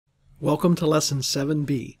Welcome to Lesson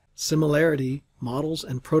 7b, Similarity, Models,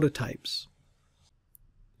 and Prototypes.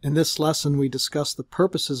 In this lesson, we discuss the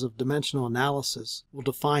purposes of dimensional analysis. We'll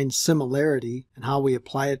define similarity and how we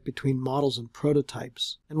apply it between models and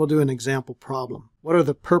prototypes, and we'll do an example problem. What are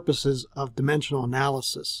the purposes of dimensional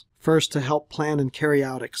analysis? First, to help plan and carry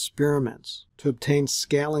out experiments, to obtain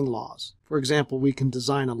scaling laws. For example, we can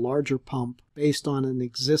design a larger pump based on an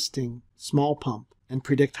existing small pump and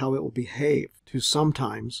predict how it will behave, to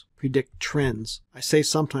sometimes predict trends. I say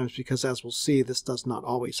sometimes because, as we'll see, this does not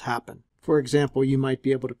always happen. For example, you might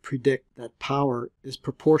be able to predict that power is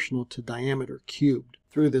proportional to diameter cubed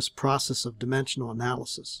through this process of dimensional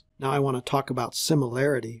analysis. Now I want to talk about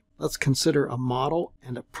similarity. Let's consider a model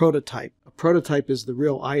and a prototype. A prototype is the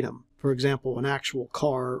real item. For example, an actual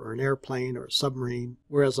car or an airplane or a submarine,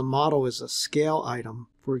 whereas a model is a scale item,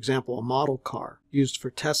 for example, a model car, used for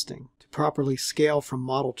testing. To properly scale from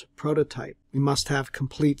model to prototype, we must have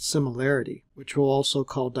complete similarity, which we'll also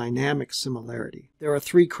call dynamic similarity. There are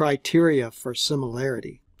three criteria for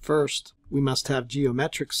similarity. First, we must have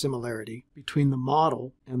geometric similarity between the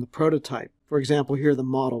model and the prototype. For example, here the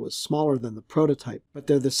model is smaller than the prototype, but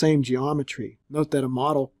they're the same geometry. Note that a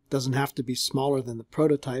model doesn't have to be smaller than the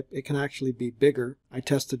prototype. It can actually be bigger. I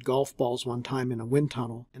tested golf balls one time in a wind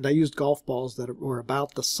tunnel, and I used golf balls that were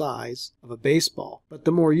about the size of a baseball. But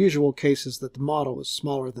the more usual case is that the model is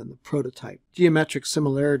smaller than the prototype. Geometric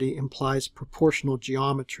similarity implies proportional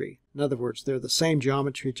geometry. In other words, they're the same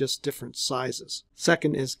geometry, just different sizes.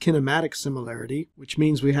 Second is kinematic similarity, which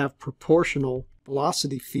means we have proportional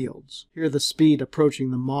velocity fields. Here the speed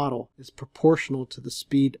approaching the model is proportional to the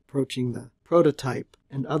speed approaching the prototype,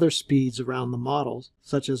 and other speeds around the models,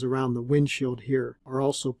 such as around the windshield here, are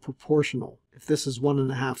also proportional. If this is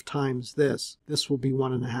 1.5 times this, this will be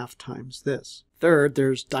 1.5 times this. Third,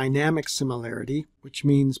 there's dynamic similarity, which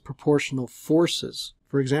means proportional forces.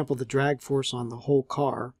 For example, the drag force on the whole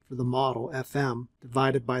car for the model, Fm,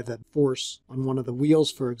 divided by the force on one of the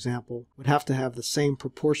wheels, for example, would have to have the same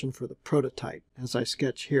proportion for the prototype, as I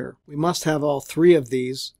sketch here. We must have all three of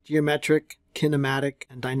these, geometric, kinematic,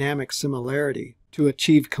 and dynamic similarity, to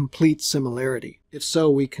achieve complete similarity. If so,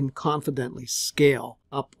 we can confidently scale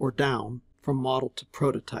up or down from model to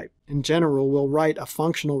prototype. In general, we'll write a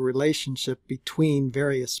functional relationship between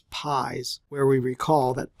various pi's, where we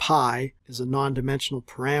recall that pi is a non-dimensional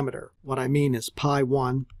parameter. What I mean is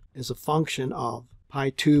pi1 is a function of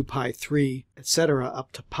pi2, pi3, etc.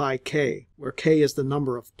 up to pi k, where k is the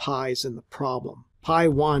number of pi's in the problem.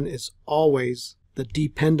 Pi1 is always the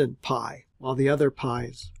dependent pi, while the other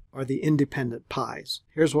pi's are the independent pi's.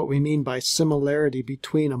 Here's what we mean by similarity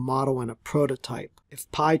between a model and a prototype. If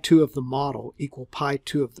pi2 of the model equal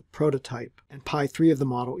pi2 of the prototype, and pi3 of the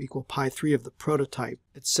model equal pi3 of the prototype,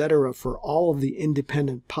 etc. for all of the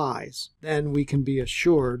independent pi's, then we can be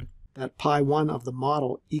assured that pi1 of the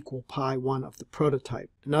model equal pi1 of the prototype.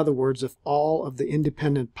 In other words, if all of the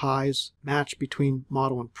independent pi's match between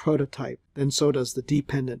model and prototype, then so does the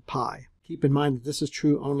dependent pi. Keep in mind that this is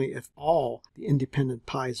true only if all the independent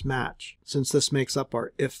pi's match, since this makes up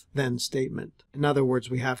our if-then statement. In other words,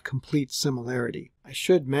 we have complete similarity. I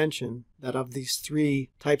should mention that of these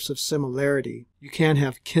three types of similarity, you can't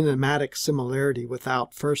have kinematic similarity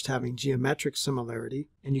without first having geometric similarity,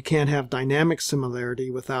 and you can't have dynamic similarity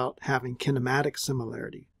without having kinematic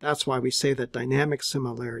similarity. That's why we say that dynamic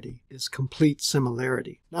similarity is complete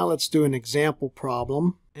similarity. Now let's do an example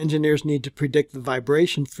problem. Engineers need to predict the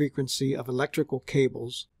vibration frequency of electrical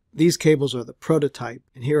cables. These cables are the prototype,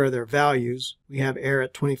 and here are their values. We have air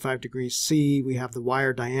at 25 degrees C, we have the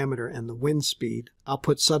wire diameter and the wind speed. I'll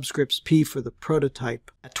put subscripts P for the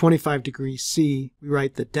prototype. At 25 degrees C, we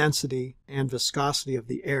write the density and viscosity of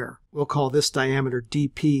the air. We'll call this diameter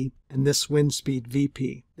dP and this wind speed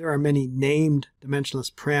Vp. There are many named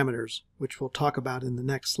dimensionless parameters, which we'll talk about in the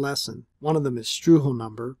next lesson. One of them is Struhel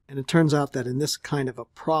number, and it turns out that in this kind of a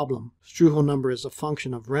problem, Struhel number is a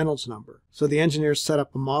function of Reynolds number. So the engineers set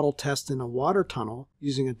up a model test in a water tunnel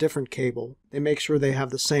using a different cable. They make sure they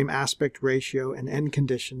have the same aspect ratio and end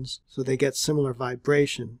conditions, so they get similar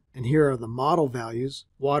vibration. And here are the model values.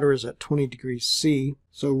 Water is at 20 degrees C,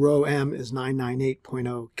 so rho m is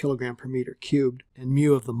 998.0 kilogram per meter cubed, and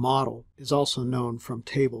mu of the model is also known from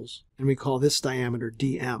tables, and we call this diameter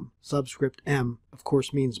dm. Subscript m, of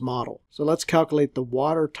course, means model. So let's calculate the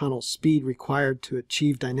water tunnel speed required to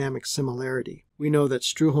achieve dynamic similarity. We know that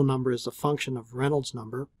Struhel number is a function of Reynolds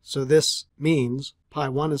number, so this means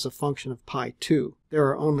pi1 is a function of pi2. There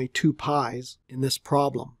are only two pi's in this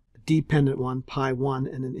problem. Dependent one,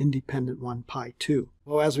 pi1, and an independent one, pi2.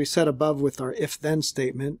 Well, as we said above with our if-then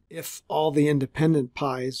statement, if all the independent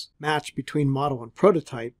pi's match between model and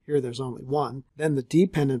prototype, here there's only one, then the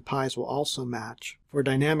dependent pi's will also match. For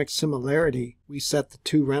dynamic similarity, we set the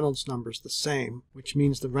two Reynolds numbers the same, which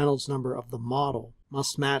means the Reynolds number of the model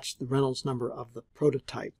must match the Reynolds number of the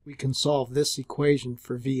prototype. We can solve this equation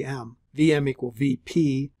for Vm. Vm equal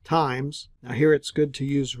Vp times, now here it's good to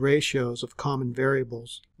use ratios of common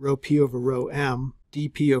variables, rho p over rho m,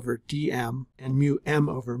 dp over dm, and mu m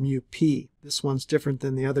over mu p. This one's different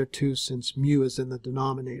than the other two since mu is in the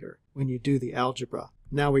denominator when you do the algebra.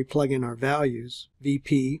 Now we plug in our values,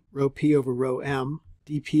 Vp, rho p over rho m,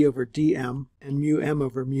 dp over dm, and mu m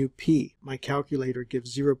over mu p. My calculator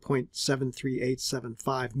gives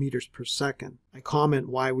 0.73875 meters per second. I comment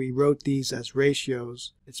why we wrote these as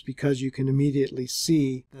ratios. It's because you can immediately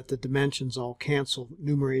see that the dimensions all cancel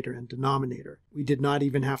numerator and denominator. We did not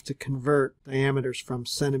even have to convert diameters from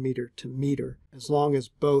centimeter to meter, as long as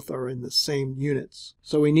both are in the same units.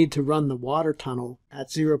 So we need to run the water tunnel at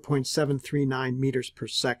 0.739 meters per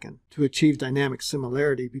second to achieve dynamic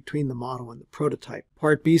similarity between the model and the prototype.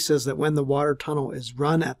 Part B says that when the water tunnel is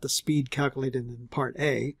run at the speed calculated in Part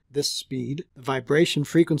A, this speed, the vibration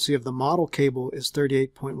frequency of the model cable is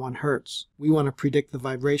 38.1 Hertz. We want to predict the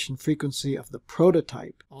vibration frequency of the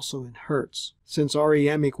prototype, also in Hertz. Since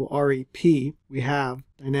REM equal REP, we have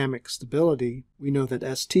dynamic stability. We know that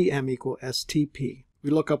STM equal STP. We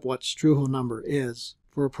look up what Struhel number is.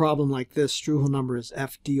 For a problem like this, Struhel number is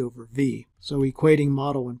FD over V. So equating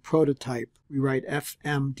model and prototype, we write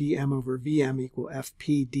Fm dm over Vm equal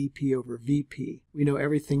Fp dp over Vp. We know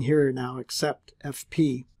everything here now except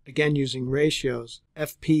Fp. Again, using ratios,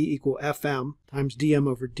 Fp equal Fm times dm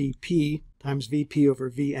over dp times Vp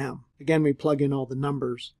over Vm. Again, we plug in all the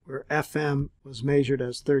numbers, where Fm was measured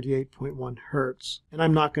as 38.1 Hertz. And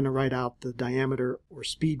I'm not going to write out the diameter or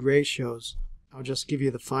speed ratios. I'll just give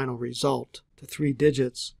you the final result. To 3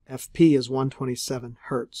 digits, Fp is 127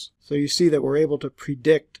 Hertz. So you see that we're able to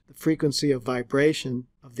predict the frequency of vibration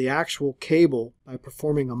of the actual cable by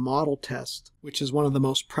performing a model test, which is one of the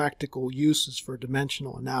most practical uses for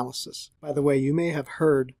dimensional analysis. By the way, you may have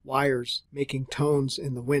heard wires making tones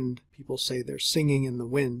in the wind. People say they're singing in the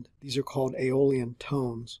wind. These are called aeolian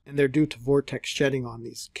tones, and they're due to vortex shedding on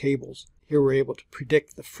these cables. Here we're able to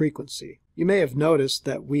predict the frequency. You may have noticed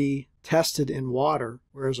that we tested in water,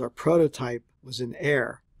 whereas our prototype was in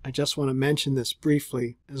air. I just want to mention this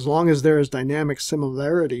briefly. As long as there is dynamic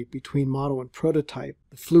similarity between model and prototype,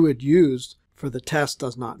 the fluid used for the test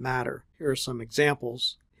does not matter. Here are some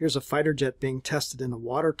examples. Here's a fighter jet being tested in a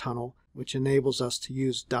water tunnel, which enables us to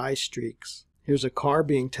use dye streaks. Here's a car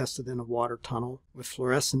being tested in a water tunnel with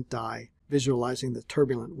fluorescent dye, visualizing the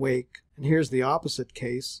turbulent wake. And here's the opposite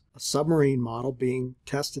case, a submarine model being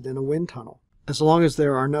tested in a wind tunnel. As long as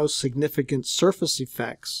there are no significant surface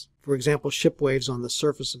effects, for example ship waves on the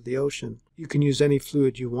surface of the ocean, you can use any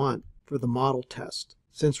fluid you want for the model test.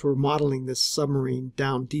 Since we're modeling this submarine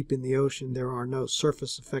down deep in the ocean, there are no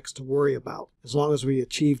surface effects to worry about. As long as we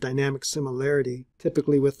achieve dynamic similarity,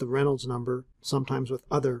 typically with the Reynolds number, sometimes with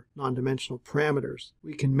other non-dimensional parameters,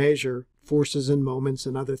 we can measure forces and moments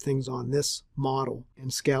and other things on this model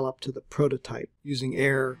and scale up to the prototype using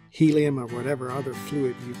air, helium, or whatever other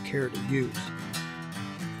fluid you care to use.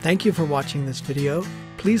 Thank you for watching this video.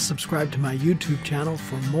 Please subscribe to my YouTube channel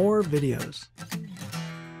for more videos.